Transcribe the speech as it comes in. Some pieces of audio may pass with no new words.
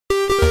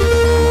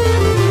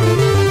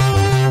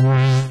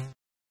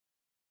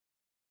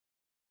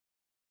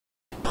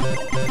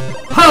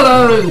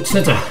Hello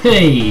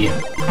today,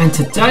 and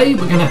today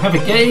we're going to have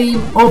a game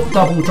of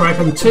Double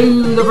Dragon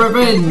 2 The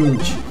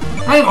Revenge.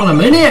 Hang on a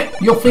minute,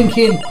 you're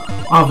thinking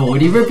I've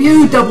already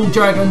reviewed Double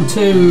Dragon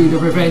 2 The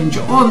Revenge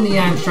on the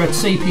Amstrad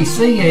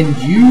CPC, and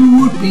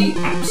you would be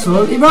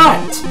absolutely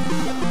right.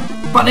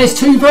 But there's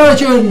two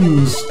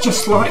versions,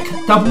 just like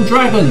Double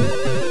Dragon.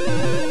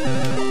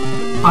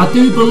 I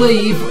do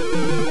believe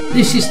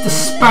this is the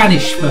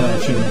Spanish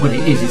version. Well,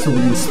 it is, it's all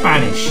in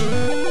Spanish.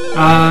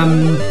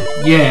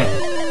 Yeah.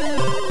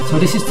 So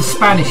this is the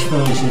Spanish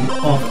version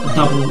of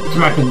Double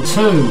Dragon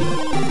 2.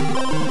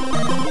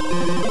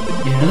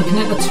 Yeah, looking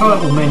at the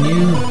title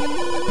menu,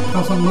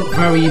 doesn't look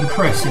very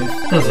impressive,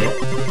 does it?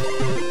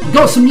 We've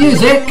got some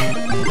music.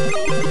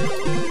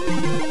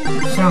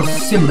 Sounds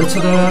similar to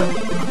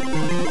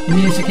the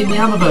music in the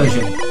other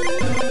version.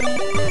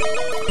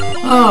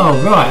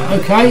 Oh, right,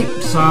 okay.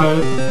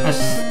 So,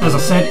 as I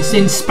said, it's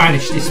in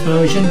Spanish, this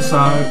version. So,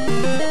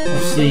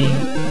 obviously,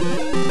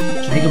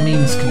 Jager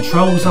means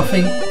controls, I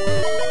think.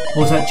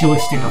 Or is that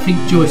joystick? I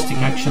think joystick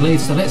actually.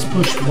 So let's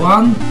push 1.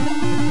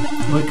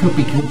 Well, it could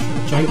be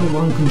Jager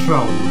 1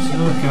 controls.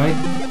 Okay.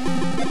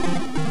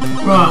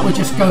 Right, we'll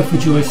just go for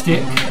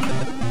joystick.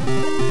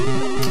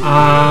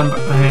 And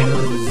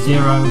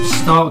 0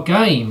 start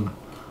game.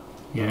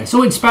 Yeah, it's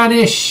all in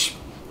Spanish.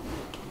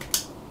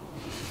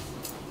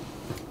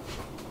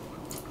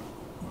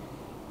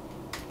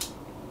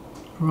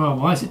 Right,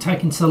 why is it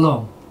taking so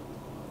long?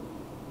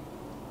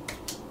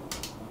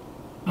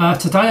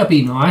 Today I'll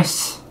be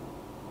nice.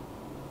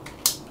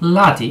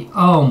 Laddie,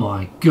 oh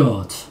my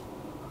god.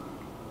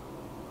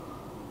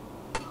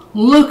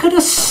 Look at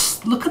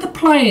the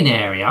playing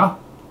area.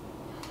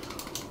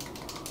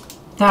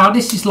 Now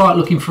this is like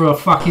looking for a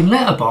fucking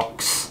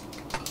letterbox.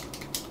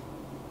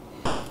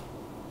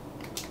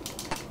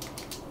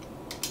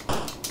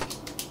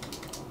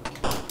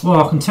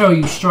 Well, I can tell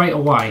you straight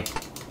away.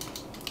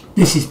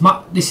 This is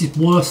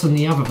worse than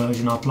the other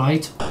version I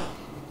played.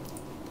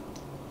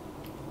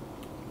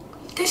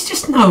 There's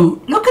just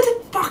no... Look at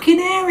the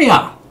fucking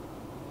area.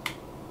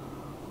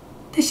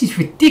 This is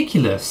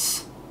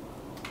ridiculous.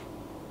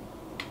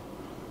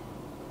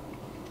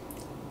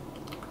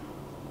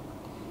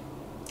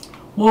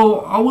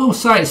 Well, I will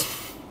say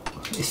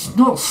it's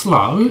not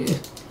slow.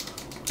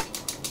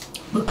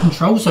 The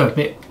controls are a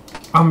bit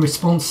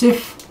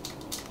unresponsive.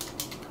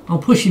 I'm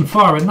pushing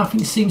fire and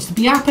nothing seems to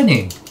be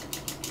happening.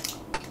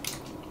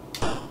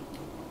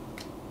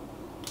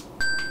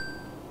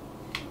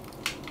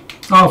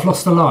 Oh, I've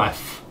lost a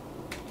life.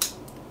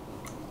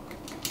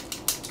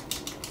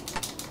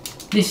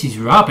 This is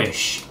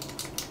rubbish.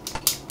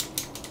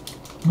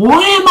 Why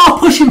am I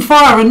pushing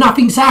fire and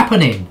nothing's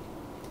happening?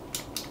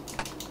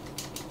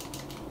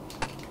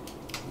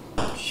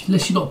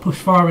 Unless you've got to push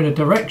fire in a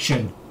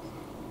direction.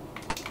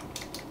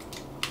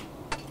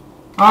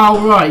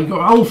 Oh right, you've got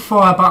to hold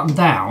fire button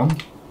down.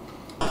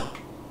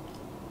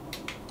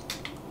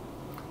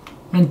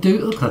 And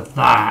look at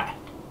that.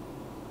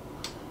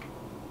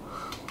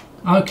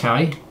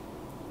 Okay.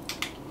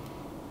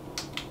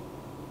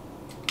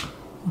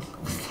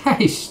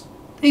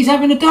 He's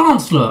having a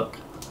dance, look.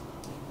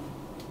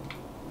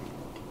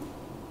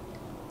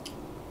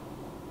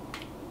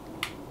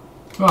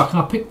 Right, can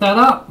I pick that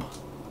up?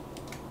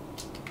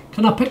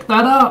 Can I pick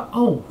that up?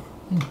 Oh.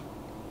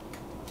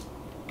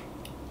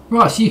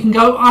 Right, so you can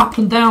go up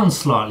and down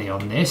slightly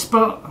on this,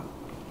 but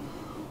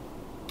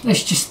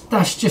that's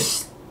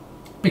just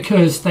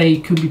because they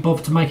couldn't be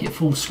bothered to make it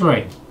full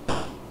screen.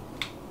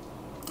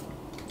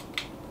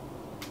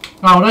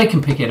 Oh, they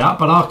can pick it up,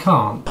 but I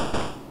can't.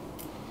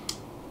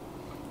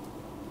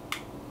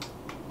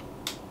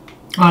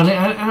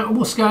 And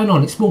what's going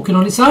on? It's walking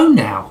on its own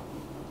now.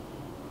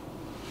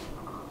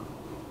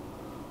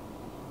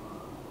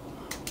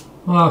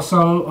 Well,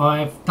 so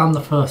I've done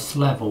the first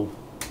level.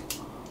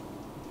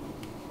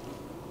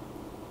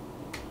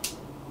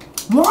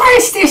 Why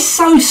is this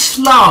so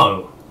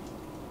slow?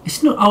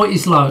 It's not. Oh, it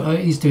is low. Oh,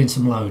 it is doing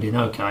some loading.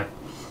 Okay.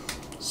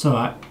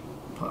 So,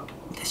 but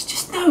there's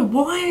just no.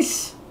 Why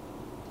is?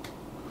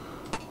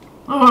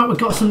 All right, we've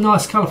got some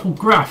nice, colourful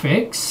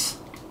graphics.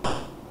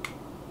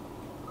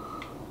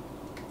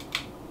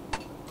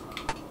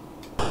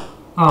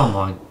 Oh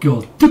my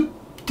god.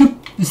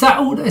 Is that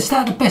all? Is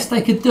that the best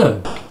they could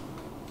do?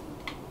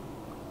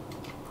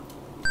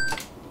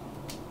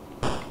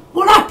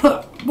 What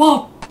happened?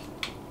 What?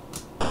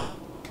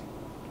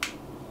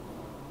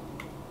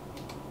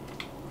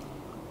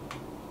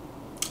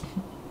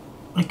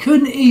 I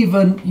couldn't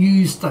even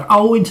use the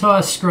whole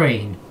entire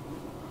screen.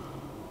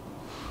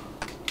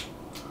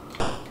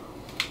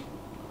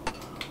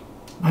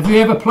 Have you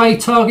ever played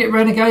Target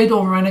Renegade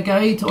or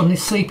Renegade on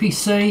this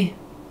CPC?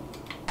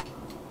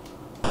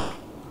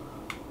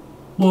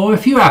 Well,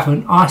 if you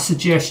haven't, I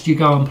suggest you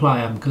go and play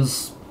them,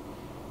 because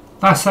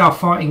that's how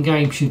fighting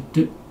games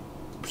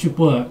should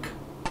work.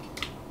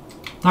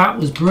 That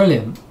was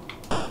brilliant.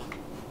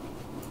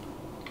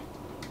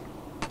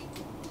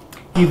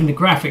 Even the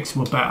graphics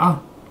were better.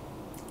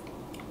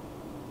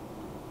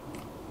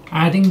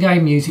 Add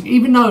in-game music,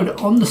 even though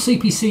on the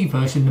CPC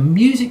version the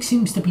music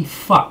seems to be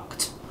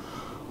fucked.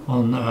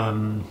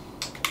 on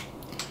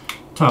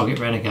Target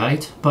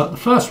Renegade, but the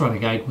first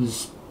Renegade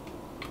was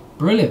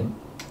brilliant.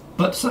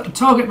 But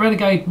Target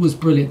Renegade was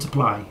brilliant to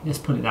play, let's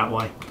put it that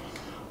way.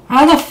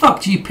 How the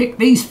fuck do you pick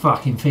these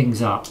fucking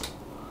things up?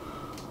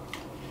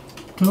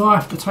 Do I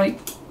have to take...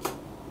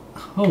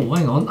 Oh,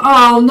 hang on.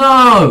 Oh,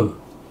 no!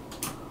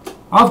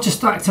 I've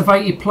just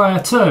activated player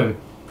 2.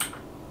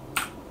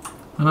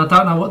 And I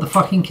don't know what the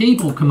fucking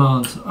keyboard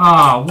commands.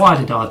 Ah, why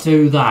did I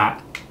do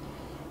that?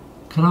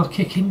 Can I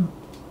kick him?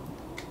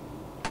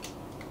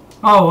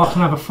 Oh, I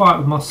can have a fight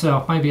with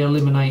myself. Maybe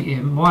eliminate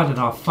him. Why did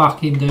I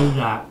fucking do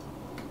that?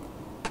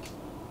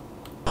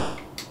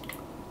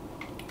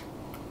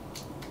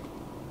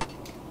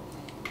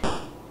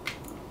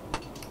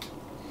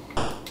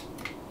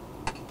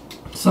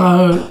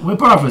 So, we're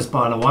brothers,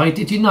 by the way.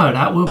 Did you know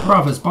that? We're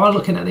brothers. By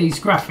looking at these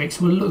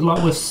graphics, we look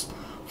like we're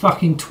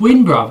fucking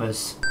twin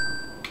brothers.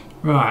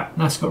 Right,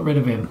 that's got rid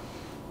of him.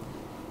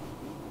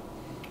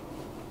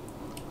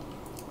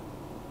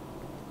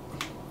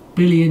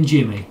 Billy and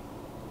Jimmy.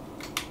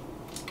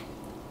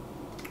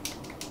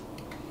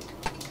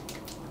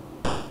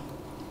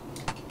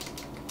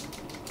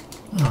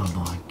 Oh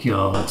my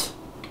god.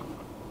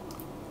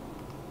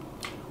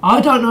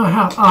 I don't know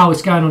how... Oh,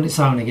 it's going on its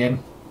own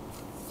again.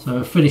 So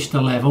we've finished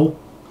the level.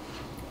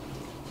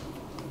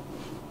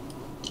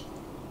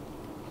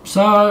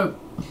 So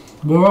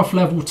we're off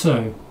level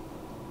 2.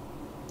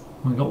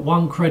 We've got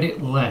 1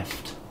 credit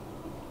left.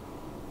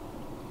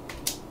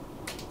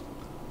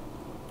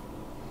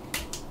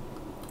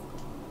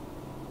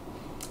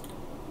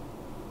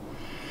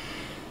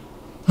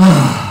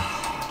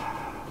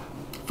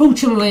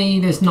 Fortunately,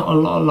 there's not a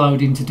lot of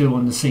loading to do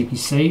on the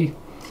CPC.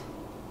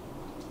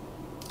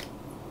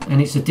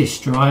 And it's a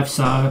disk drive,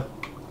 so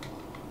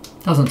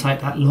doesn't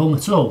take that long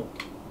at all.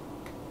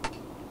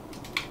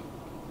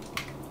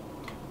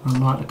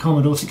 Unlike the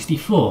Commodore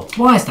 64.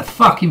 Why is the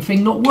fucking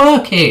thing not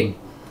working?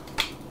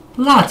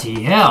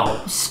 Bloody hell.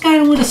 What's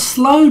going on with the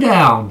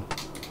slowdown?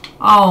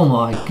 Oh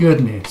my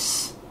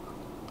goodness.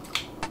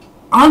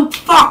 I'm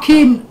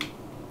fucking...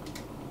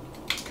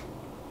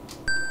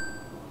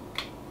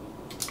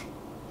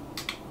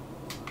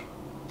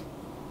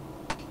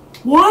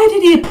 Why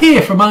did he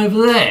appear from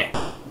over there?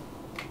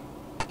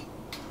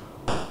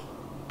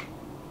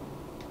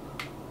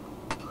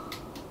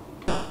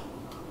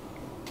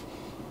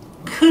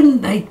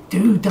 Couldn't they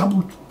do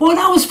double... Well,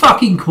 that was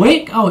fucking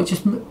quick. Oh, it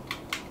just...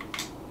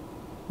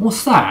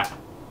 What's that?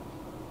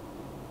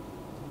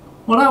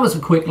 Well, that was a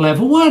quick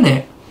level, wasn't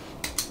it?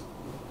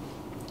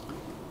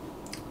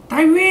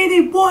 They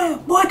really...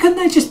 Why couldn't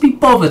they just be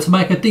bothered to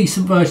make a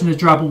decent version of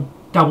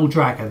Double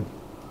Dragon?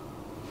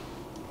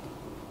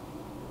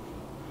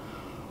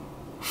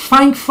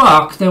 Thank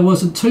fuck there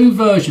wasn't 2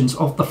 versions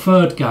of the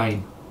 3rd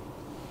game.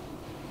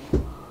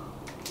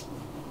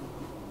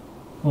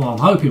 Well, I'm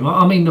hoping.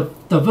 I mean,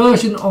 the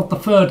version of the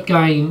 3rd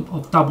game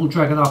of Double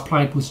Dragon I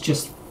played was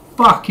just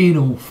fucking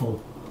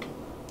awful.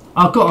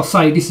 I've got to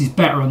say, this is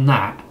better than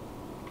that.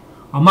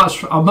 I'd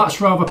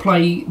much rather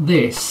play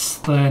this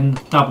than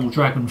Double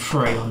Dragon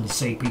 3 on the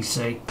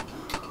CPC.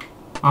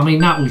 I mean,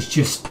 that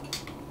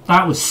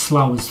was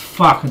slow as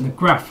fuck, and the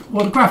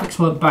graphics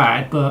weren't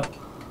bad, but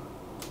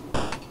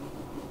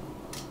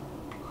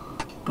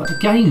the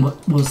game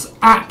was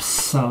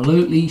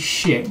absolutely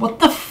shit. What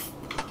the f...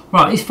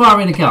 Right, he's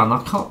firing a gun.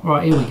 I can't...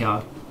 Right, here we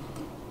go.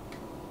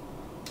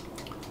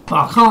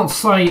 But I can't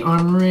say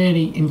I'm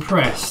really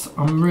impressed.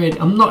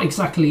 I'm not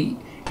exactly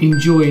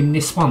enjoying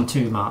this one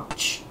too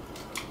much.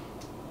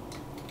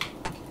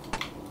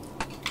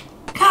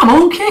 Come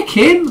on, kick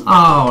him!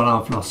 Oh, and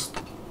I've lost.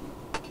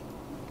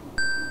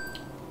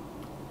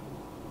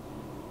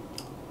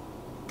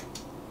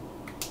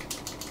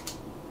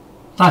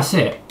 That's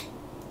it.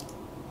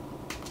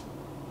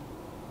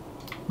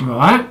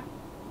 Right.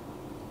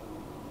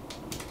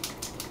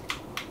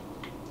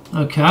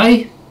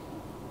 Okay.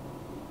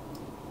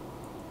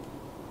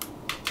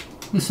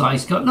 Looks like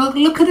he's got...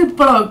 Look at the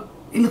bloke.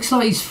 It looks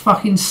like he's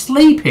fucking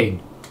sleeping.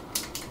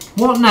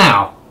 What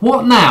now?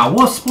 What now?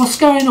 What's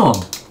going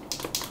on?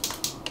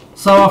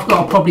 So I've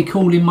got to probably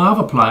call in my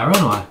other player,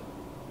 haven't I?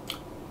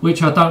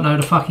 Which I don't know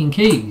the fucking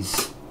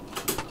keys.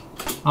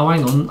 Oh,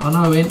 hang on. I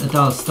know Enter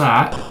does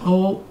that.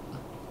 Oh...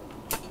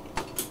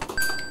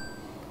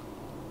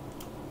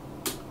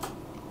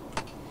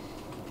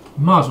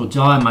 Might as well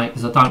die, mate,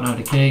 because I don't know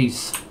the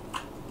keys.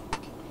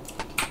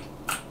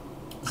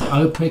 Is it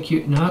OP?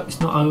 No, it's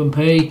not O and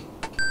P.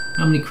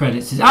 How many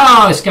credits is it?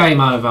 Oh, it's game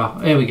over.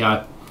 Here we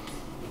go.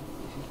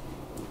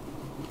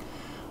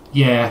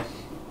 Yeah.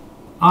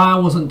 I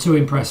wasn't too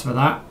impressed with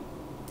that.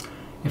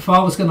 If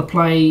I was going to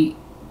play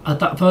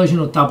a version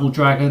of Double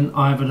Dragon,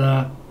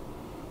 either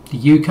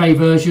the UK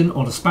version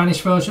or the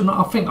Spanish version,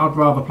 I think I'd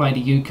rather play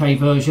the UK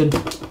version.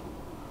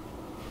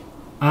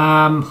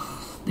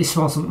 This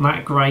wasn't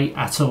that great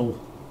at all.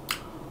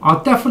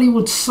 I definitely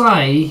would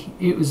say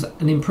it was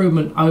an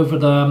improvement over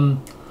the...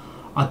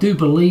 I do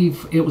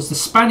believe it was the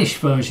Spanish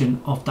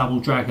version of Double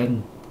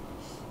Dragon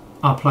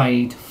I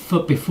played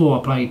before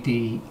I played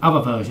the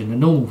other version, the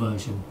normal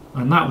version,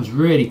 and that was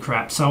really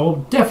crap. So I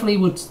definitely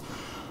would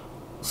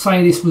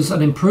say this was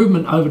an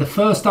improvement over the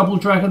first Double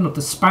Dragon of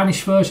the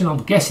Spanish version.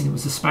 I'm guessing it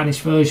was the Spanish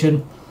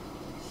version,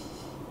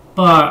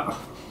 but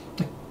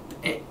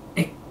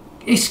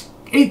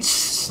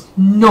it's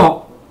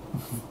not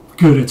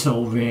good at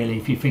all, really,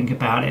 if you think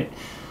about it.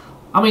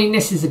 I mean,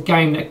 this is a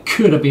game that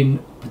could have been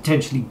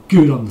potentially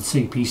good on the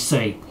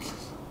CPC.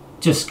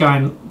 Just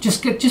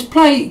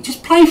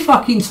play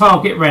fucking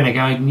Target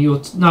Renegade and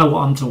you'll know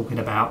what I'm talking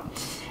about.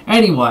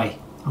 Anyway,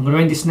 I'm going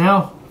to end this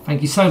now.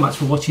 Thank you so much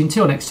for watching.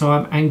 Until next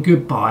time, and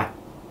goodbye.